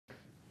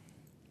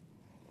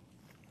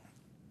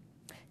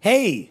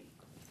Hey,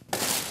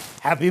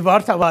 happy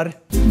Vardavar.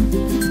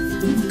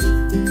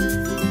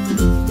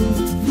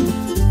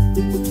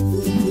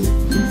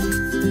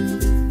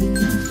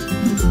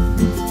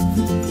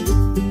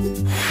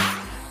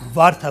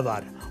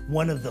 Vardavar,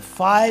 one of the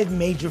 5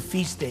 major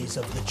feast days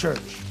of the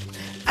church.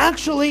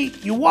 Actually,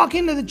 you walk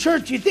into the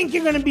church, you think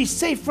you're going to be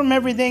safe from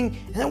everything,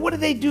 and then what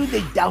do?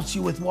 They douse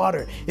you with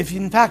water. If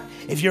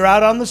you're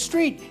out on the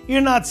street,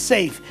 you're not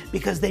safe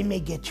because they may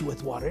get you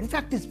with water. In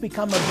fact, it's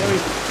become a very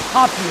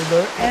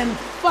popular and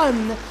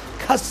fun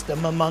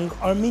custom among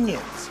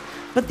Armenians.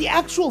 But the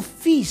actual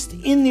feast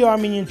in the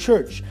Armenian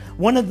church,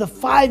 one of the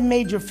 5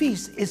 major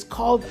feasts, is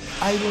called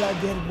Ayla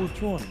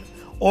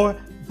or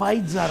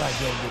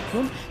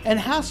and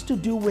has to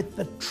do with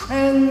the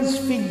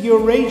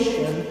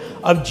transfiguration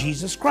of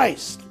Jesus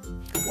Christ.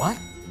 What?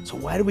 So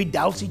why do we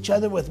douse each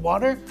other with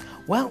water?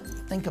 Well,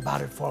 think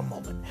about it for a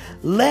moment.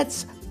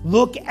 Let's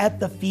look at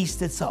the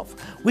feast itself.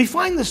 We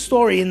find the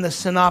story in the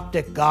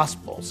Synoptic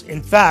Gospels.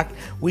 In fact,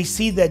 we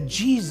see that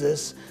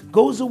Jesus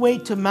goes away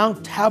to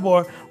Mount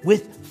Tabor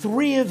with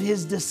 3 of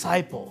his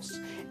disciples,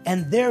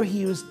 and there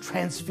he was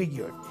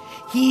transfigured.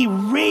 He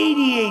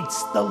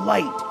radiates the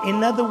light.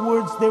 In other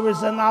words, there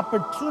is an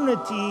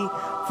opportunity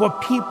for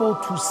people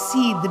to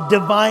see the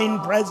divine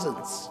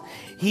presence.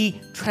 He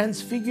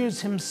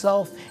transfigures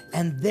himself,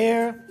 and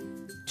there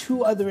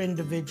 2 other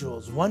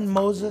individuals, one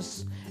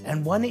Moses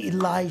and one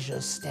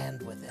Elijah,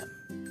 stand with him.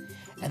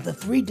 And the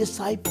 3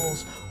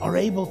 disciples are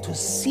able to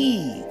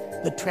see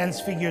the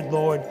transfigured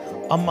Lord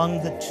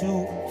among the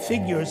 2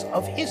 figures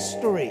of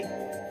history,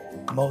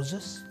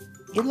 Moses,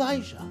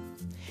 Elijah.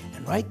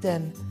 And right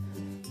then,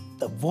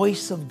 the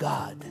voice of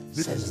God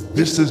says,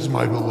 "This is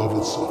my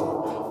beloved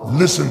son.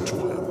 Listen to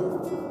him."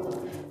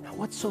 Now,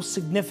 what's so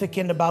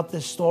significant about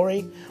this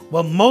story?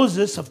 Well,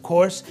 Moses, of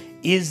course,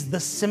 is the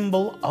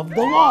symbol of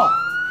the law.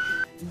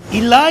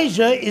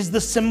 Elijah is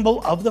the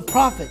symbol of the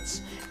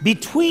prophets.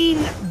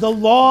 Between the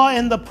law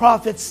and the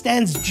prophets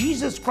stands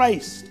Jesus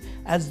Christ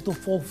as the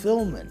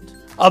fulfillment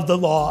of the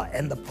law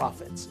and the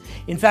prophets.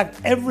 In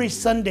fact, every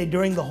Sunday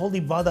during the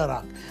Holy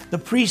Vardavar, the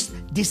priest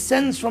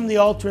descends from the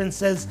altar and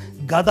says,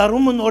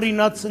 "Gadarumun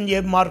orinatsin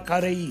yev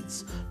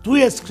markareitz, tu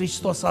es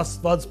Christos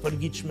Astvad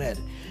pergichmer."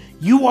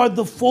 You are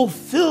the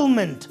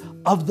fulfillment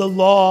of the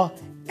law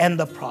and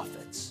the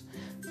prophets.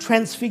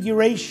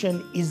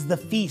 Transfiguration is the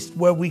feast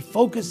where we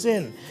focus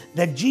in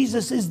that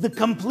Jesus is the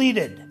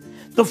completed,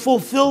 the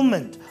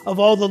fulfillment of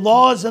all the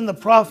laws and the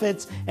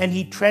prophets, and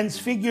he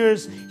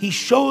transfigures, he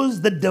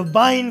shows the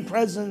divine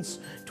presence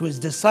to his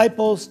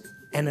disciples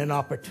and an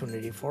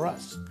opportunity for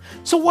us.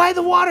 So why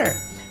the water?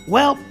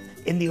 Well,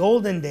 in the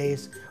olden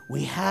days,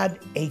 we had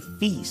a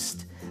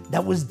feast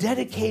that was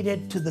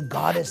dedicated to the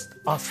goddess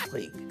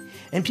Astrid.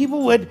 And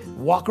people would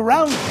walk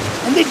around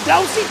and they'd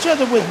douse each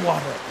other with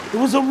water. It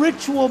was a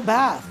ritual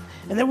bath.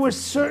 And there were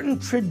certain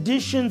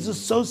traditions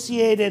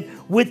associated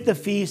with the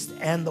feast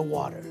and the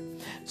water.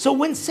 So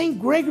when St.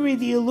 Gregory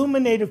the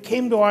Illuminator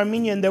came to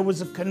Armenia and there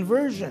was a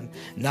conversion,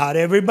 not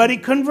everybody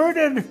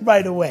converted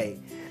right away.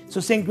 So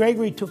St.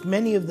 Gregory took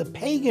many of the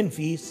pagan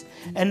feasts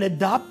and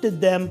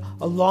adopted them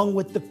along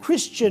with the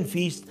Christian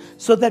feast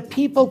so that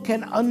people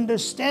can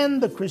understand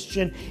the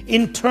Christian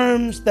in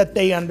terms that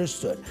they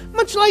understood.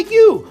 Much like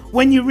you,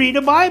 when you read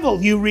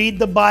you read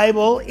the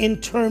Bible in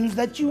terms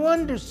that you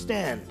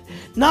understand,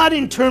 not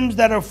in terms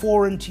that are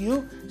foreign to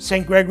you.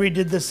 St. Gregory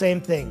did the same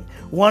thing,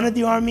 wanted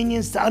the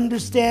Armenians to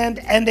understand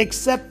and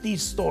accept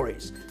these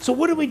stories. So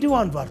what do we do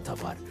on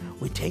Vardavar?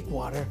 We take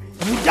water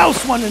and we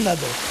douse one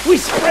another. We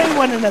spray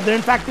one another.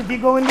 In fact, if you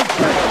go into church,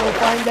 you'll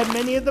find that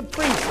many of the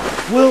priests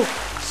will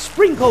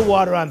sprinkle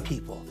water on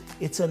people.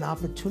 It's an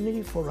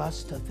opportunity for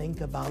us to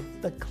think about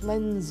the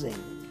cleansing.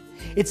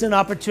 It's an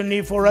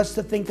opportunity for us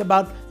to think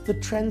about the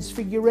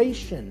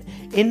transfiguration.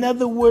 In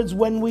other words,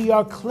 when we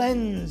are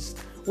cleansed,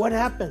 what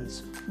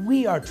happens?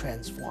 We are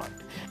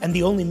transformed. And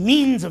the only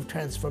means of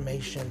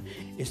transformation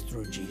is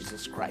through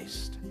Jesus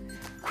Christ.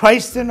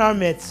 Christ in our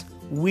midst,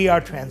 we are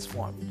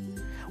transformed.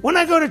 When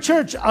I go to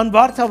church on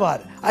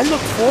Vardavar, I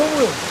look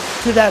forward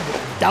to that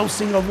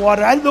dousing of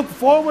water. I look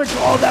forward to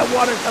all that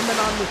water coming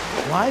on me.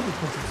 Why?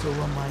 Because it's a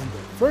reminder,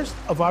 first,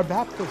 of our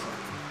baptism.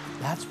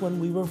 That's when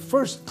we were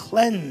first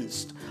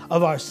cleansed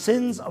of our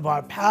sins, of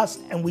our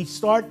past, and we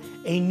start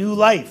a new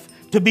life,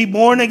 to be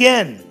born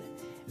again.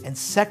 And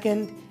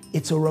second,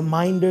 it's a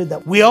reminder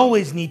that we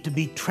always need to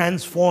be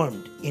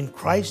transformed. In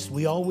Christ,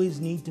 we always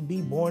need to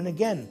be born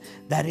again.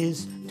 That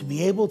is, to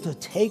be able to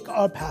take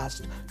our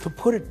past, to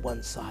put it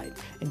one side.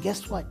 And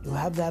guess what? You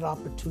have that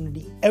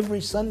opportunity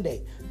every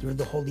Sunday through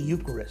the Holy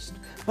Eucharist.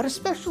 But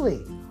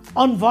especially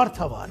on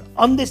Vardavar,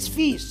 on this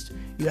feast,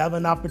 you have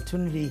an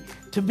opportunity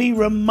to be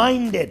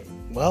reminded,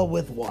 well,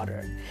 with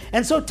water.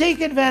 And so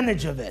take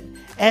advantage of it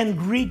and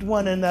greet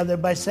one another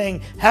by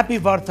saying, "Happy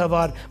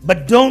Vardavar,"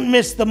 but don't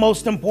miss the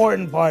most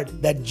important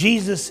part, that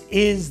Jesus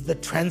is the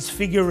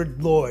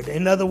transfigured Lord.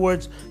 In other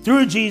words,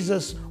 through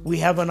Jesus, we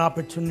have an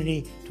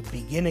opportunity to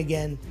begin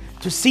again,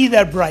 to see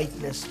that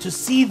brightness, to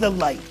see the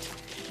light.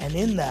 And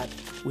in that,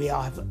 we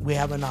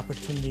have an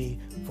opportunity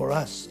for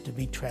us to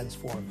be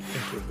transformed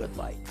into a good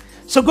light.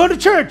 So go to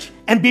church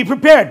and be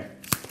prepared.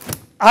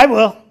 I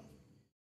will.